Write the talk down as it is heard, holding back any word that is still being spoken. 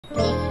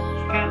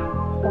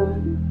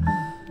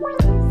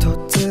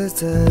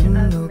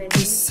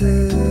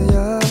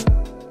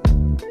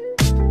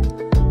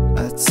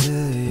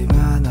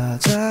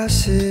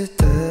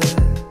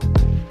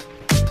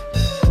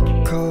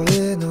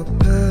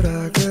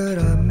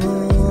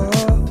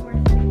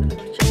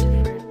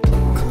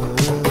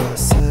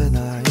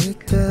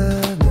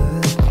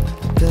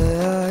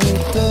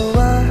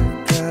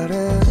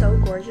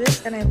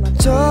And I love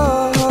it.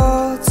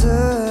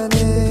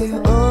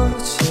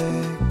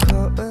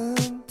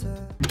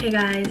 Hey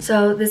guys,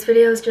 so this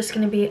video is just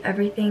going to be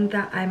everything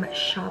that I'm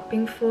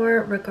shopping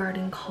for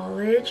regarding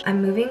college.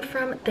 I'm moving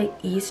from the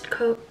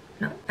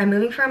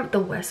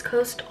West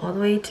Coast all the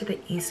way to the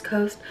East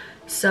Coast,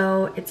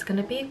 so it's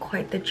gonna be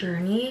quite the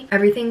journey.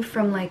 Everything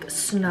from like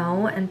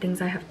snow and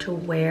things I have to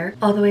wear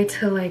all the way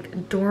to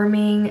like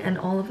dorming and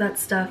all of that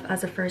stuff.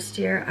 As a first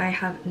year, I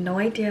have no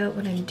idea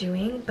what I'm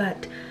doing,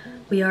 but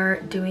we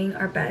are doing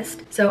our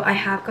best. So I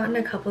have gotten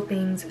a couple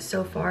things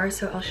so far,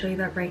 so I'll show you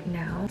that right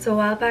now. So a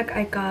while back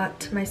I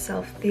got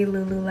myself the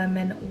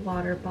Lululemon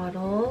water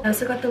bottle. I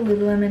also got the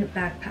Lululemon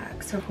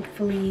backpack, so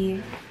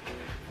hopefully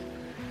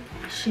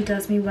she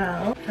does me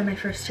well for my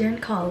first year in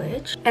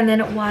college. And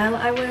then while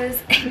I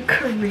was in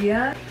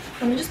Korea,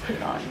 let me just put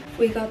it on.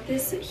 We got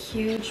this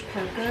huge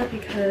parka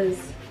because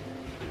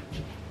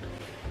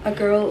a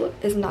girl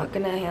is not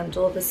gonna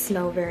handle the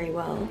snow very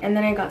well. And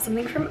then I got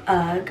something from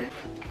UGG.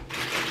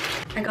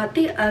 I got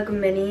the UGG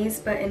minis,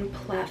 but in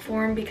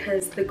platform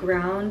because the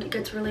ground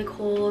gets really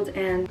cold,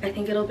 and I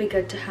think it'll be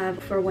good to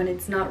have for when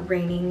it's not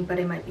raining, but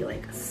it might be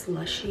like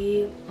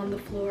slushy on the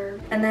floor.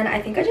 And then I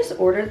think I just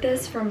ordered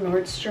this from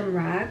Nordstrom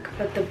Rack,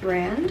 but the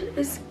brand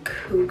is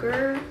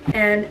Cougar,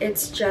 and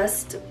it's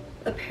just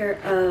a pair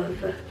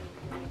of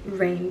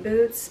rain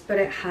boots, but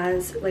it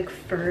has like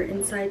fur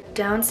inside.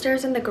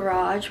 Downstairs in the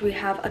garage we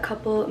have a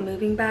couple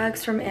moving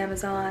bags from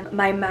Amazon,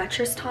 my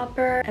mattress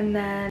topper, and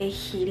then a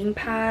heating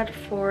pad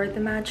for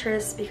the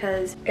mattress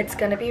because it's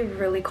gonna be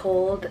really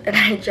cold and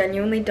I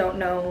genuinely don't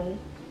know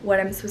what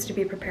I'm supposed to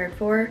be prepared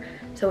for,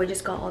 so we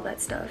just got all that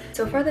stuff.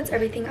 So far that's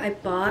everything I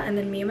bought, and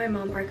then me and my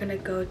mom are gonna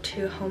go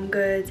to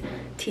HomeGoods,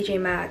 TJ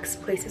Maxx,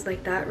 places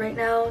like that right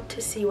now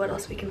to see what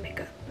else we can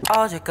pick up.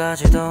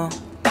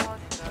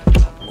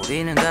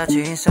 우리는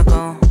같이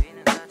있었고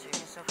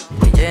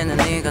이제는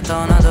네가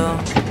떠나도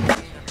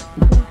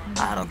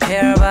I don't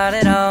care about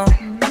it all.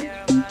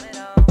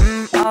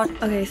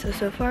 Okay,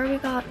 so far we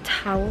got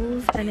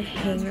towels and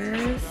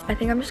hangers. I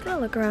think I'm just gonna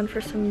look around for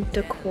some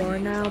decor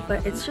now,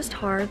 but it's just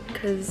hard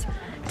because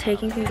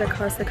taking things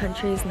across the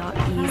country is not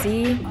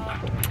easy.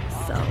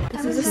 So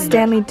this is a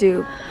Stanley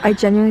dupe. I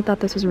genuinely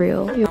thought this was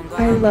real.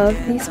 I love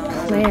these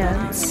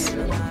plants.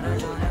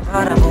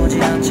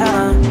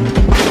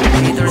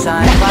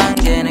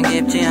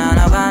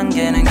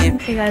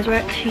 Hey guys, we're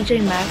at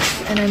TJ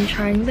Maxx and I'm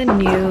trying the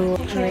new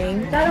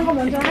ring.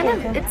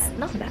 It's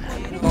not bad.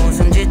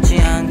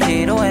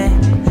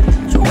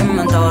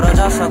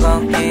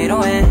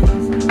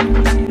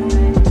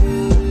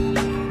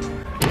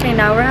 Okay,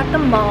 now we're at the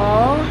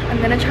mall.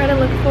 I'm gonna try to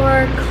look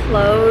for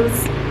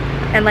clothes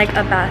and like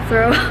a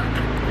bathrobe.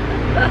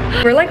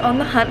 We're like on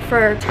the hunt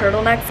for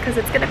turtlenecks because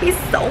it's gonna be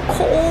so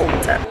cold.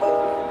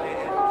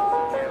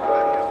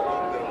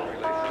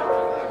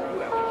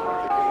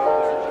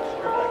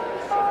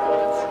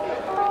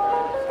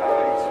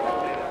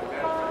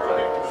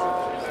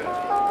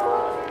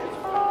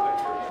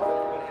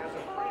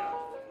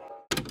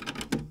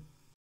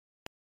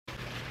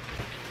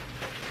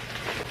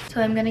 So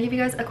I'm gonna give you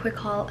guys a quick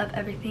haul of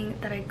everything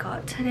that I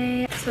got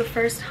today. So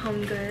first,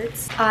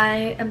 HomeGoods.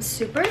 I am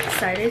super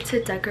excited to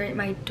decorate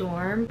my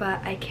dorm,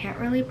 but I can't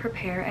really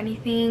prepare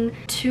anything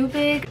too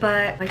big,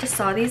 but I just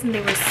saw these and they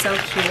were so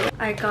cute.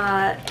 I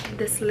got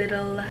this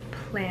little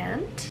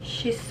plant.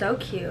 She's so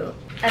cute.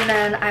 And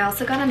then I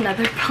also got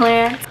another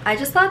plant. I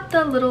just thought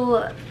the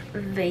little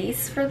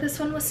vase for this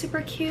one was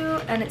super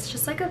cute, and it's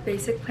just like a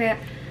basic plant.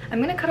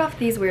 I'm gonna cut off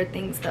these weird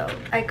things though.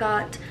 I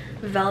got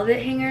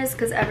velvet hangers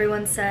because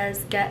everyone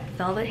says get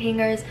velvet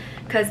hangers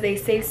because they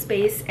save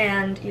space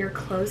and your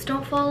clothes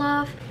don't fall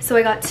off. So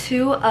I got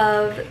 2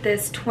 of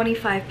this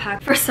 25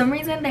 pack. For some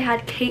reason they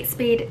had Kate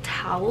Spade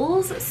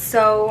towels,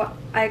 so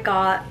I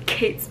got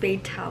Kate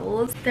Spade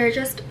towels. They're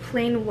just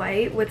plain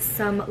white with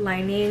some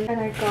lining, and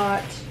I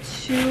got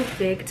 2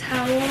 big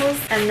towels,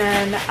 and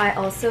then I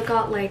also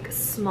got like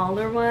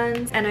smaller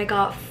ones, and I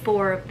got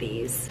 4 of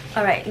these.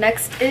 All right,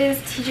 next is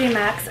TJ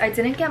Maxx. I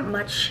didn't get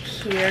much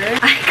here.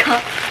 I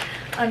got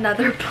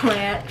another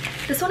plant.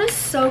 This one is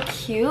so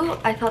cute.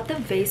 I thought the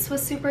vase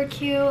was super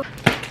cute.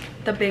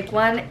 The big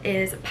one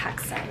is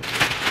Pakistan.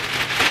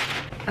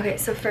 Okay,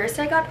 so first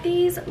I got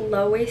these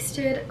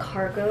low-waisted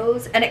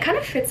cargos, and it kind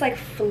of fits like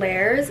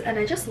flares, and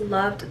I just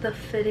loved the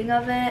fitting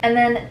of it. And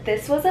then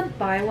this was a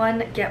buy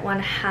one get one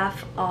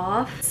half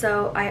off,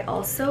 so I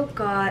also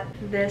got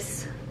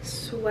this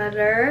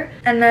sweater,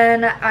 and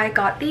then I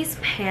got these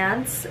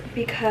pants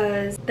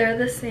because they're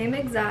the same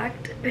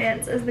exact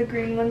pants as the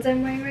green ones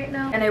I'm wearing right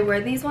now, and I wear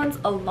these ones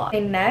a lot.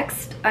 And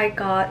next I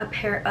got a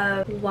pair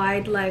of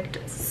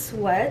wide-legged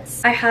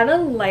sweats. I had a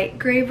light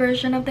gray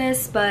version of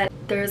this, but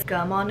there's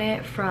gum on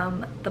it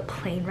from the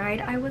plane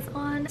ride I was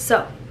on,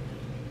 so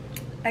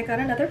I got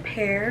another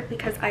pair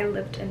because I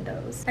lived in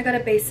those. I got a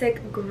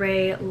basic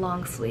gray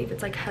long sleeve.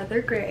 It's like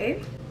heather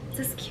gray. It's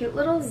this cute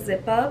little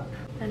zip up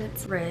and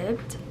it's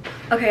ribbed.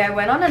 Okay, I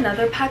went on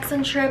another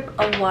PacSun trip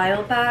a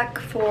while back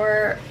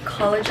for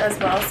college as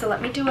well, so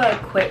let me do a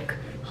quick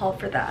haul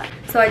for that.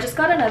 So I just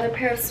got another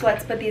pair of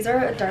sweats, but these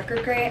are a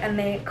darker gray and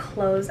they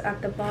close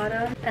at the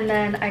bottom. And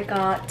then I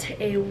got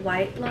a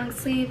white long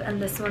sleeve, and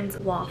this one's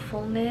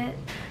waffle knit.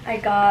 I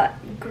got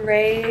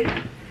gray,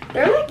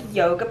 they're like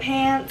yoga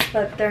pants,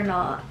 but they're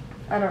not.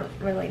 I don't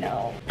really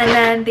know. And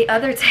then the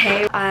other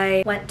day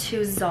I went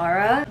to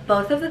Zara.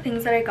 Both of the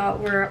things that I got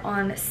were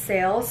on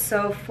sale,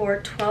 so for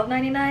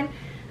 $12.99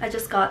 I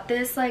just got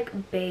this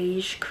like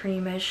beige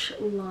creamish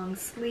long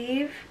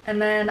sleeve.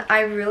 And then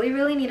I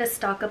really need to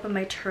stock up on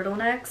my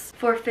turtlenecks.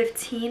 For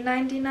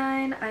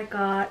 $15.99 I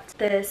got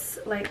this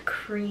like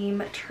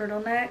cream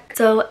turtleneck.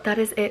 So that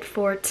is it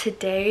for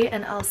today,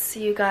 and I'll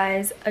see you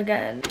guys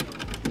again.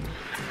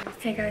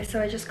 Hey guys,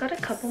 so I just got a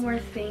couple more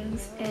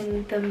things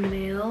in the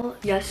mail.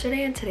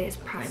 Yesterday and today is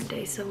Prime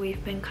Day, so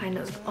we've been kind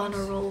of on a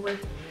roll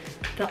with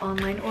the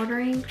online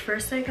ordering.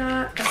 First I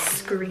got a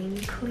screen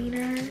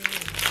cleaner,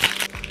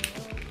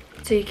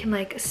 so you can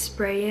like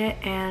spray it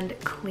and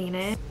clean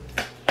it.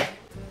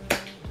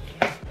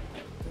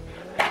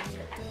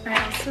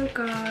 I also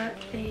got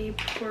a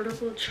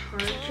portable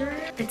charger.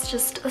 It's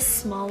just a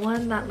small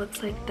one that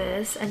looks like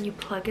this, and you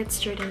plug it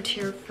straight into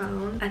your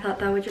phone. I thought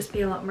that would just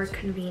be a lot more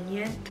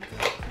convenient.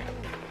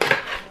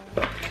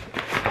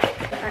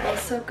 I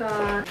also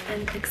got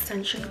an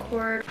extension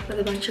cord with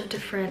a bunch of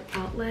different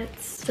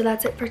outlets. So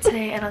that's it for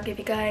today, and I'll give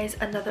you guys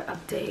another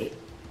update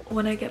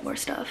when I get more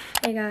stuff.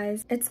 Hey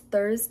guys, it's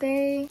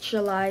Thursday,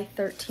 July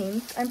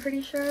 13th, I'm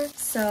pretty sure.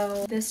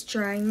 So this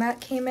drying mat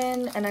came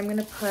in, and I'm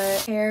gonna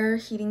put hair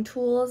heating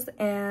tools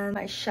and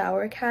my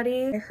shower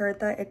caddy. I heard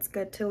that it's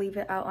good to leave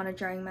it out on a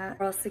drying mat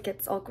or else it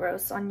gets all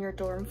gross on your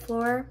dorm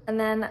floor. And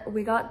then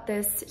we got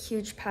this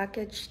huge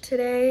package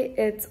today.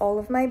 It's all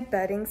of my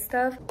bedding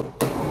stuff.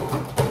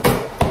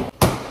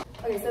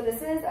 Okay, so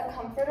this is a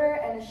comforter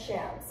and a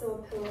sham.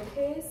 So a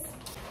pillowcase,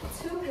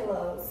 2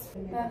 pillows,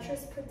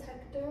 mattress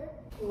protector,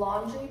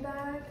 laundry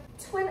bag,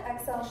 twin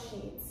XL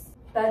sheets,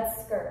 bed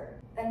skirt,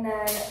 and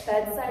then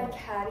bedside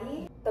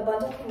caddy. The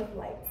bundle came with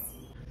lights.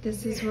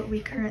 This is what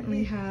we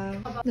currently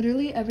have.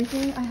 Literally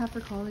everything I have for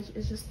college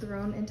is just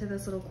thrown into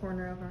this little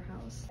corner of our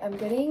house. I'm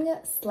getting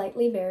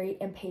slightly very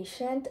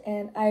impatient,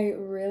 and I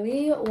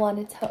really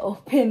wanted to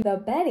open the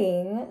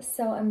bedding.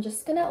 So I'm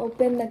just gonna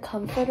open the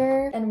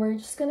comforter, and we're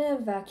just gonna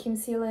vacuum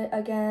seal it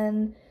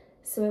again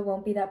so it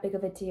won't be that big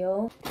of a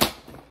deal.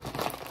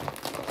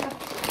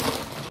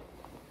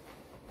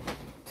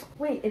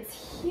 Wait,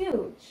 it's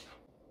huge.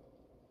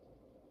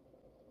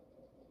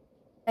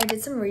 I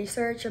did some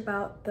research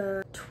about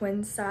the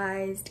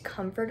twin-sized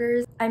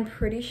comforters. I'm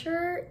pretty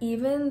sure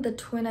even the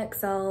twin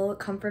XL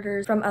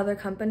comforters from other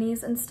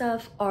companies and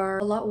stuff are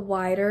a lot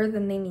wider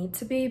than they need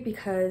to be,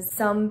 because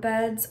some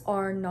beds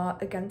are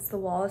not against the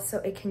wall, so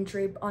it can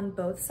drape on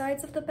both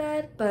sides of the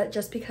bed. But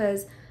just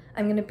because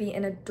I'm gonna be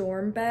in a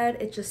dorm bed,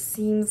 it just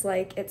seems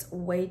like it's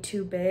way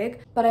too big.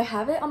 But I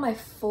have it on my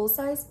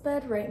full-size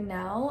bed right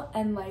now,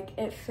 and like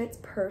it fits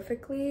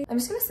perfectly. I'm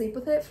just gonna sleep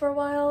with it for a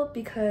while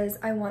because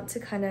I want to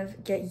kind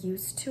of get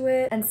used to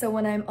it, and so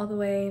when I'm all the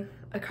way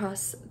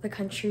across the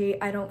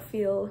country I don't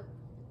feel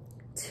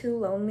too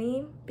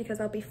lonely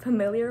because I'll be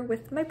familiar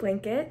with my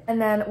blanket.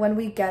 And then when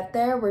we get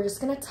there, we're just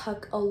gonna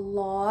tuck a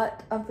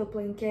lot of the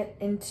blanket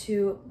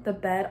into the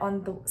bed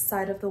on the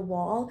side of the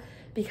wall,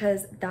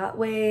 because that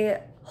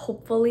way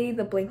hopefully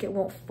the blanket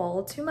won't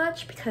fall too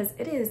much, because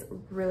it is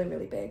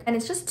really big, and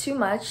it's just too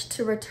much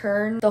to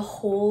return the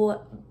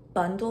whole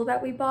bundle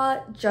that we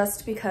bought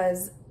just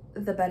because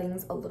the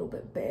bedding's a little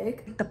bit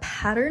big. The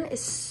pattern is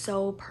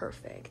so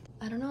perfect.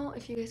 I don't know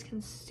if you guys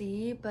can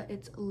see, but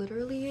it's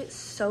literally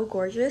so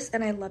gorgeous,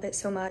 and I love it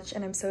so much,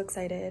 and I'm so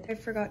excited. I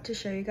forgot to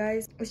show you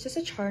guys. It's just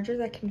a charger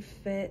that can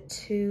fit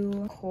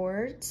 2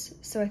 cords,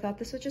 so I thought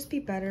this would just be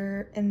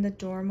better in the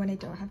dorm when I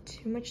don't have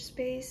too much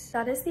space.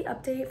 That is the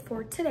update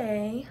for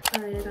today.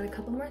 All right, I got a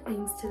couple more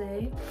things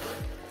today.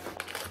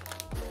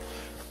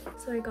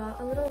 So I got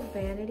a little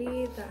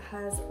vanity that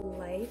has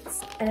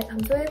lights, and it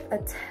comes with a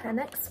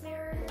 10x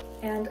mirror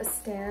and a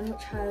stand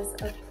which has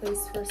a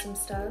place for some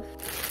stuff.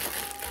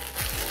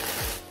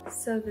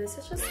 So this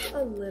is just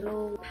a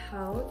little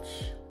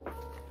pouch,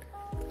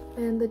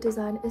 and the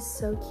design is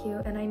so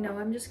cute, and I know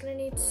I'm just gonna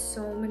need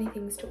so many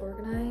things to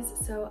organize,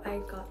 so I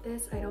got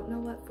this. I don't know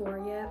what for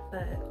yet,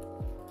 but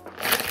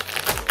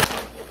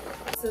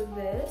So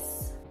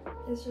this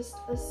is just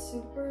a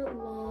super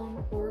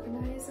long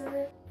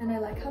organizer, and I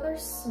like how they're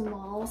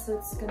small, so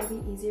it's gonna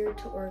be easier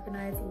to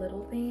organize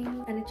little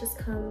things. And it just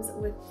comes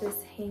with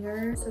this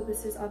hanger, so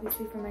this is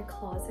obviously for my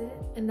closet.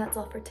 And that's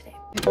all for today.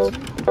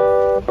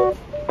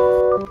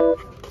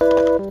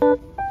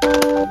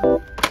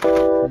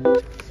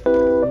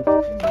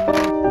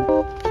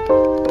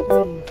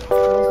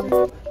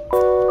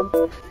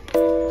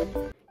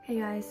 Hey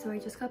guys, so I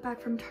just got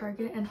back from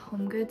Target and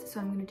HomeGoods, so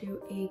I'm gonna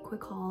do a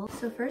quick haul.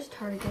 So first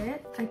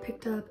Target, I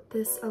picked up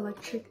this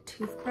electric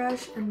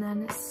toothbrush and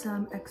then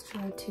some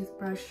extra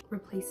toothbrush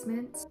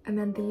replacements. And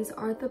then these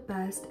are the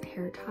best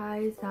hair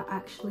ties that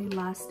actually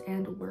last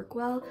and work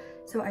well.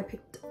 So I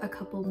picked a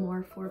couple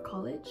more for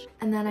college.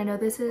 And then I know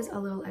this is a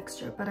little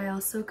extra, but I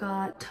also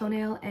got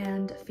toenail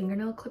and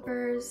fingernail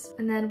clippers.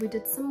 And then we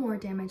did some more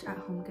damage at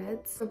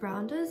HomeGoods. So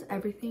Brown does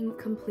everything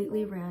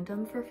completely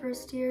random for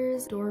first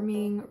years.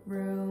 Dorming,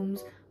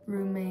 rooms,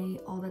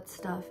 roommate, all that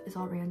stuff is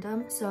all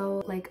random.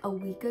 So like a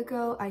week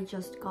ago, I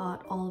just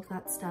got all of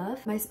that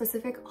stuff. My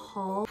specific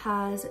haul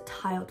has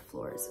tiled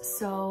floors,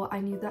 so I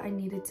knew that I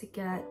needed to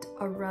get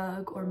a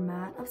rug or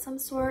mat of some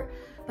sort,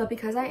 but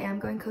because I am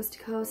going coast to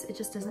coast, it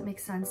just doesn't make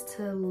sense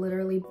to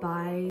literally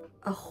buy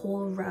a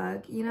whole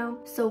rug, you know?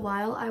 So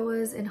while I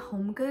was in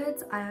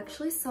HomeGoods, I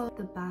actually saw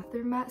the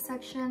bathroom mat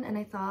section, and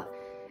I thought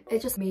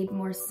it just made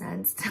more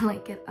sense to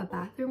like get a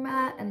bathroom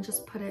mat and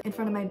just put it in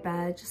front of my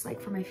bed, just like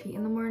for my feet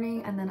in the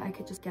morning, and then I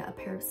could just get a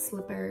pair of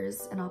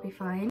slippers and I'll be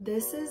fine.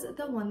 This is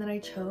the one that I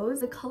chose.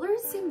 The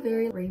colors seem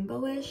very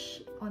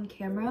rainbowish on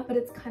camera, but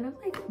it's kind of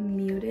like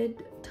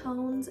muted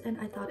tones, and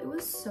I thought it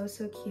was so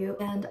cute.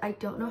 And I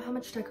don't know how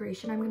much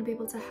decoration I'm gonna be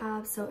able to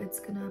have, so it's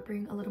gonna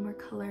bring a little more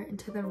color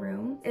into the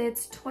room.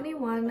 It's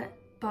 21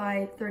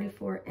 by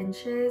 34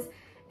 inches.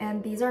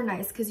 And these are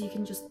nice because you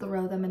can just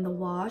throw them in the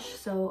wash,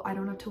 so I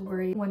don't have to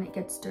worry when it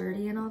gets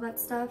dirty and all that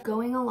stuff.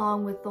 Going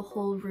along with the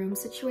whole room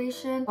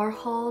situation, our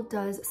hall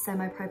does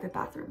semi-private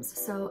bathrooms.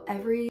 So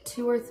every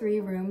 2 or 3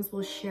 rooms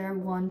will share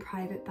one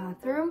private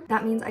bathroom.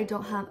 That means I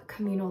don't have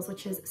communals,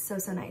 which is so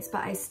nice,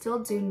 but I still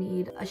do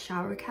need a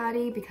shower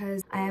caddy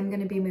because I am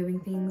gonna be moving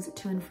things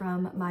to and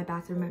from my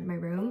bathroom and my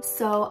room.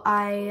 So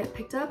I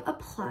picked up a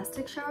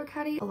plastic shower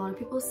caddy. A lot of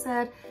people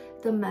said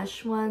the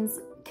mesh ones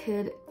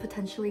could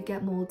potentially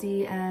get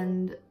moldy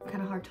and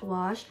kind of hard to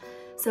wash.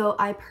 So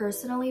I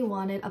personally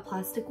wanted a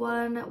plastic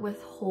one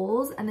with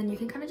holes, and then you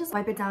can kind of just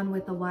wipe it down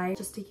with a wipe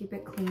just to keep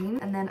it clean.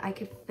 And then I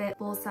could fit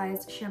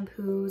full-size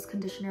shampoos,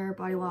 conditioner,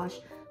 body wash,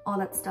 all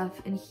that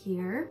stuff in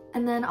here.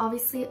 And then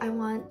obviously I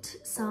want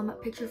some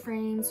picture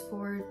frames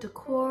for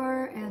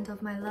decor and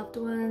of my loved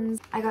ones.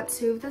 I got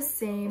 2 of the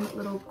same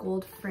little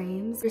gold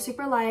frames. They're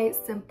super light,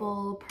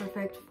 simple,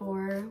 perfect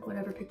for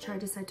whatever picture I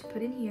decide to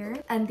put in here.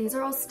 And these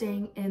are all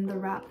staying in the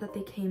wrap that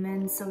they came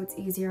in, so it's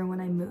easier when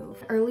I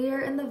move.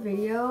 Earlier in the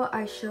video,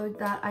 I showed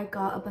that I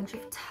got a bunch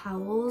of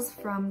towels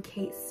from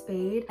Kate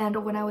Spade, and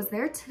when I was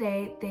there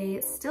today,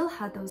 they still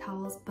had those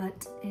towels,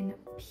 but in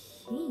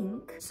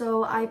pink.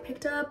 So I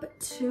picked up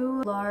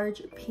 2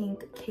 large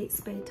pink Kate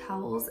Spade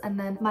towels, and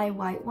then my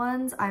white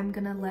ones I'm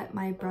gonna let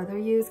my brother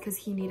use because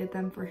he needed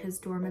them for his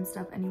dorm and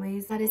stuff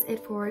anyways. That is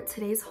it for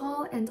today's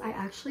haul, and I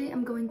actually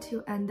am going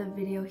to end the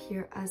video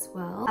here as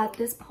well. At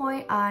this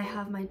point, I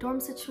have my dorm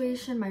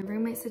situation, my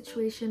roommate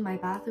situation, my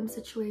bathroom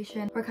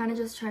situation. We're kind of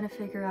just trying to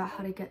figure out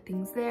how to get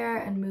things there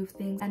and move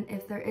things, and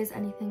if there is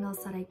anything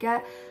else that I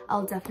get,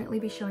 I'll definitely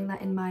be showing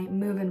that in my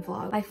move-in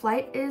vlog. My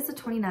flight is the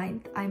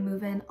 29th. I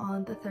move in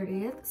on the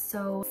 30th,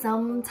 so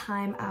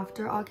sometime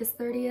after August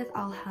 30th,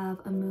 I'll have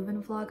a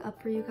move-in vlog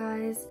up for you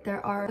guys.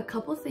 There are a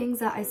couple things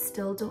that I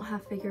still don't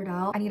have figured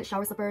out. I need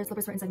shower slippers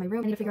for inside my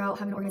room. I need to figure out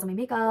how I'm gonna organize all my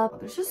makeup.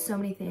 There's just so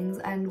many things,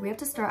 and we have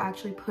to start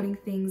actually putting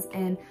things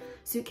in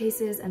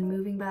suitcases and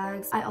moving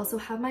bags. I also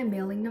have my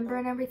mailing number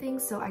and everything,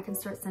 so I can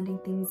start sending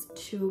things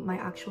to my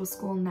actual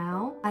school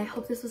now. I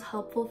hope this was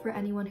helpful for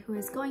anyone who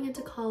is going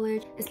into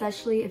college,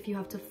 especially if you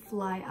have to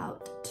fly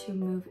out to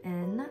move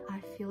in. I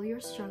feel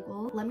your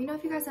struggle. Let me know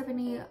if you guys have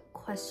any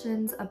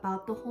questions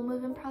about the whole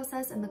move-in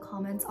process in the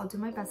comments. I'll do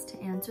my best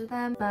to answer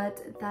them,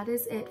 but that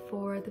is it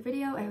for the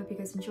video. I hope you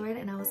guys enjoyed,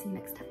 and I will see you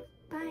next time.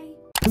 Bye!